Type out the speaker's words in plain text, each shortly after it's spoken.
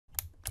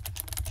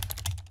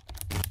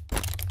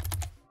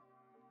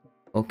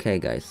Okay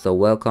guys, so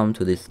welcome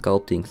to this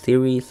sculpting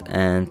series,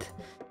 and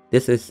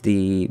this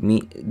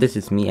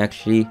is me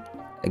actually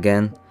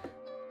again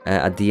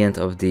at the end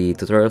of the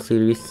tutorial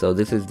series. So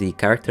this is the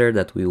character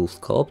that we will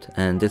sculpt,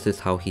 and this is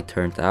how he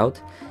turned out.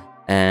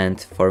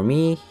 And for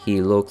me, he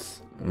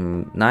looks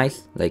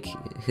nice. Like,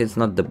 he's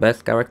not the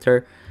best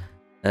character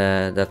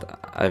that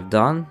I've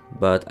done,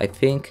 but I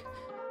think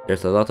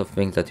there's a lot of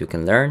things that you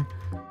can learn,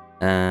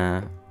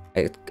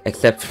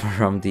 except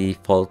from the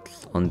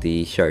faults on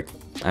the shirt.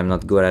 I'm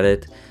not good at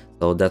it,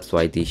 so that's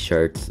why the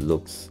shirt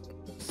looks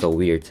so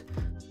weird,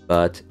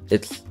 but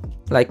it's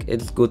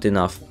good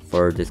enough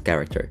for this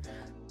character.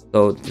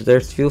 So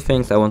there's few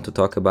things I want to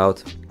talk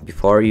about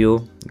before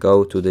you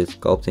go to this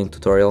sculpting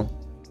tutorial.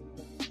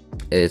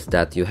 Is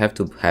that you have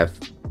to have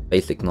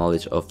basic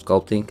knowledge of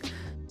sculpting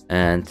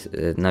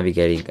and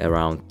navigating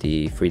around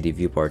the 3D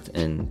viewport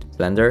in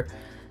Blender.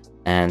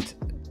 And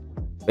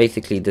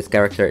basically this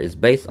character is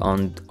based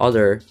on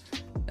other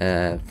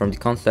from the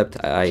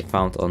concept I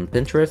found on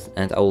Pinterest,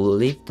 and I will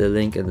leave the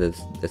link in the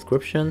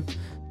description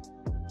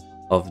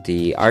of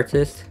the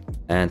artist,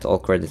 and all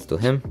credits to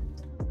him.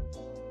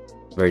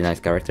 Very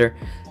nice character.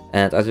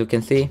 And as you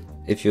can see,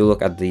 if you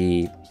look at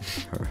the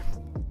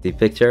the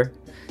picture,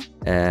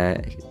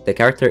 the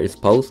character is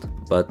posed,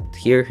 but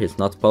here he's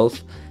not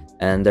posed,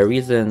 and the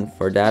reason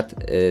for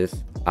that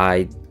is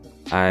I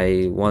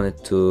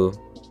wanted to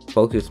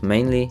focus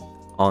mainly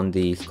on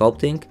the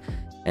sculpting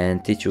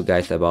and teach you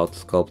guys about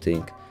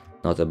sculpting,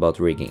 not about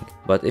rigging.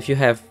 But if you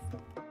have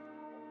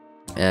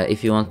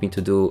if you want me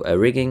to do a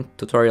rigging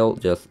tutorial,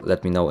 just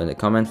let me know in the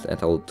comments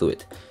and I will do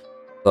it.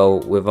 So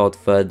without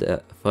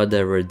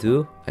further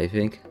ado, I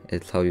think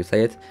it's how you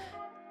say it,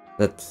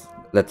 let's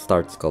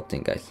start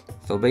sculpting, guys.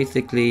 So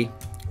basically,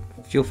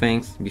 a few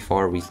things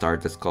before we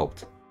start the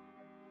sculpt.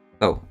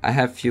 So I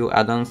have few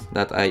add-ons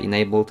that I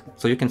enabled,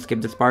 so you can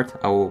skip this part.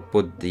 I will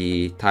put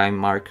the time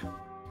mark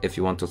if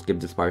you want to skip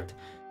this part.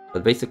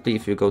 But basically,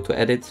 if you go to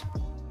edit,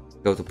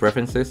 go to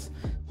preferences,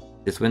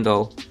 this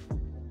window,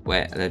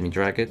 where let me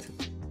drag it,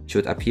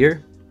 should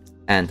appear.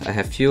 And I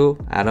have few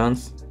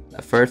add-ons.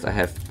 First, I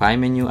have pie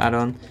menu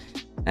add-on,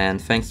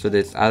 and thanks to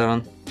this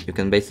add-on, you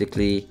can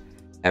basically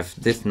have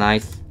this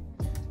nice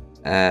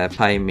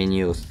pie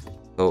menus,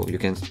 so you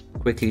can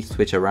quickly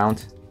switch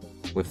around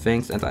with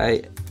things. And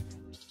I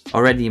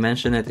already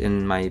mentioned it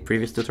in my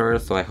previous tutorial,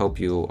 so I hope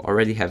you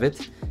already have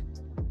it.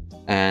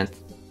 And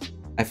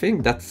I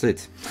think that's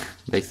it,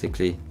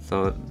 basically.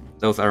 So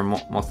those are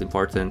most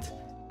important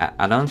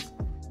add-ons.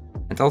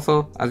 And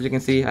also, as you can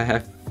see, I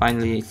have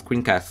finally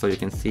screencast, so you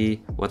can see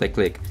what I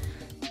click.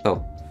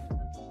 So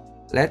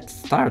let's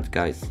start,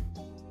 guys.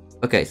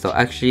 Okay, so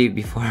actually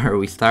before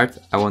we start,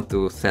 I want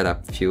to set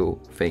up a few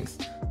things.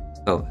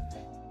 So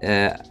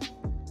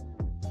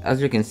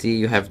as you can see,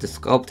 you have the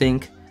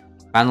sculpting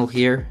panel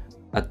here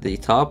at the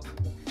top,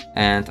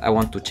 and I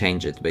want to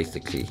change it.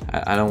 Basically,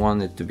 I don't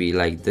want it to be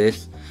like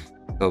this.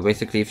 So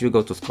basically, if you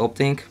go to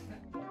sculpting,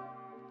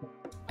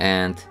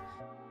 and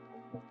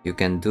you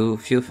can do a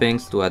few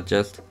things to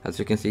adjust. As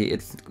you can see,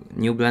 it's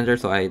new Blender,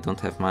 so I don't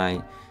have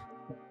my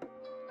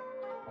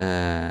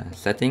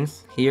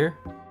settings here.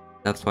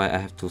 That's why I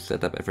have to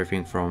set up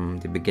everything from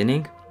the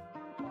beginning.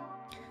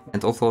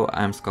 And also,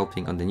 I'm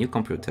sculpting on the new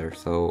computer,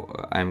 so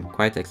I'm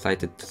quite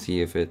excited to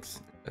see if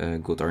it's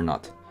good or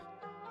not.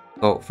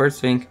 So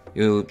first thing,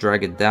 you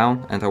drag it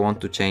down, and I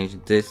want to change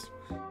this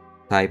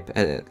type,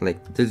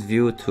 like this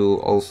view, to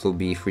also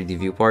be 3D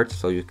viewport.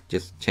 So you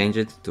just change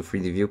it to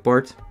 3D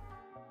viewport.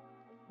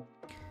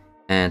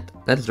 And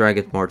let's drag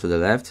it more to the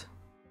left.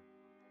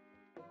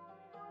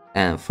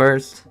 And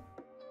first,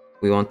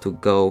 we want to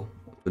go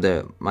to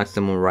the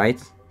maximum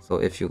right. So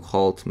if you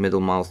hold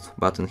middle mouse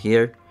button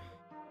here,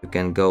 you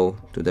can go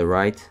to the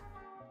right.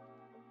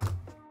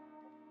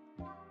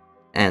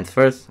 And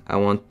first, I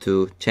want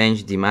to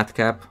change the matte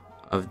cap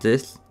of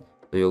this.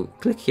 So you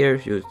click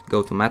here, you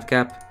go to matte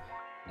cap,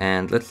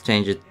 and let's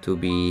change it to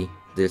be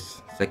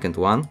this second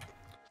one.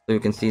 So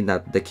you can see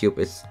that the cube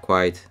is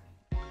quite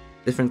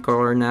different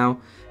color now,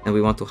 and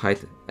we want to hide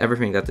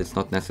everything that is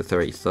not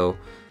necessary. So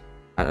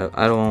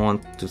I don't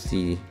want to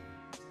see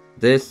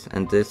this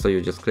and this, so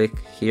you just click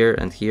here,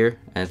 and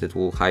it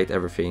will hide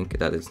everything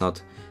that is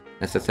not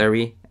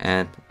necessary.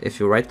 And if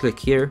you right click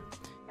here,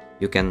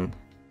 you can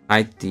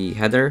hide the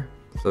header,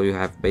 so you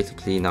have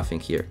basically nothing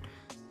here.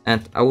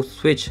 And I will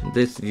switch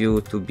this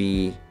view to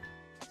be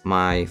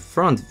my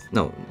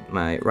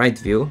my right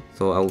view,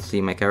 so I will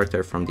see my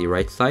character from the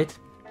right side.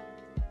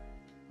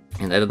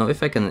 And I don't know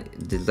if I can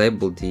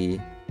disable the...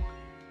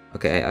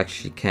 Okay, I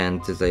actually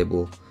can't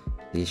disable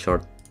the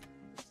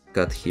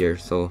shortcut here,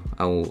 so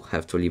I will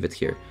have to leave it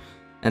here.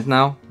 And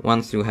now,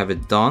 once you have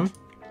it done,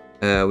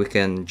 we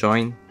can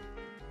join.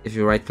 If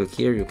you right click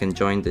here, you can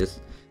join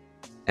this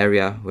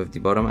area with the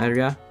bottom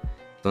area.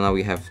 So now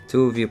we have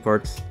two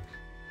viewports,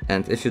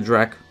 and if you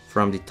drag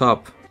from the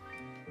top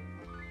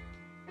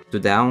to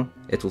down,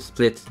 it will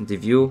split the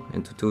view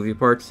into two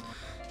viewports.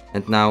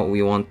 And now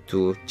we want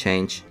to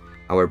change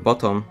our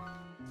bottom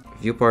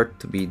viewport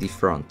to be the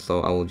front,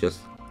 so I will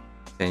just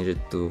change it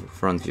to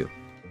front view.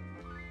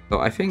 So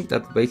I think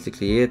that's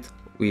basically it.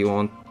 We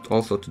want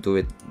also to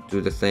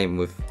do the same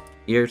with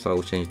here, so I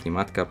will change the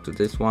matte cap to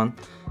this one,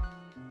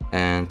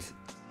 and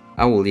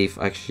I will leave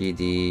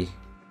actually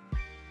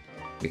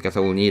because I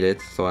will need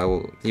it, so I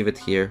will leave it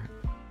here.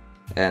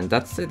 And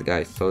that's it,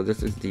 guys. So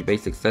this is the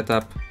basic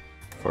setup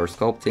for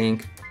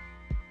sculpting,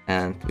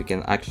 and we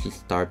can actually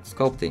start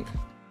sculpting.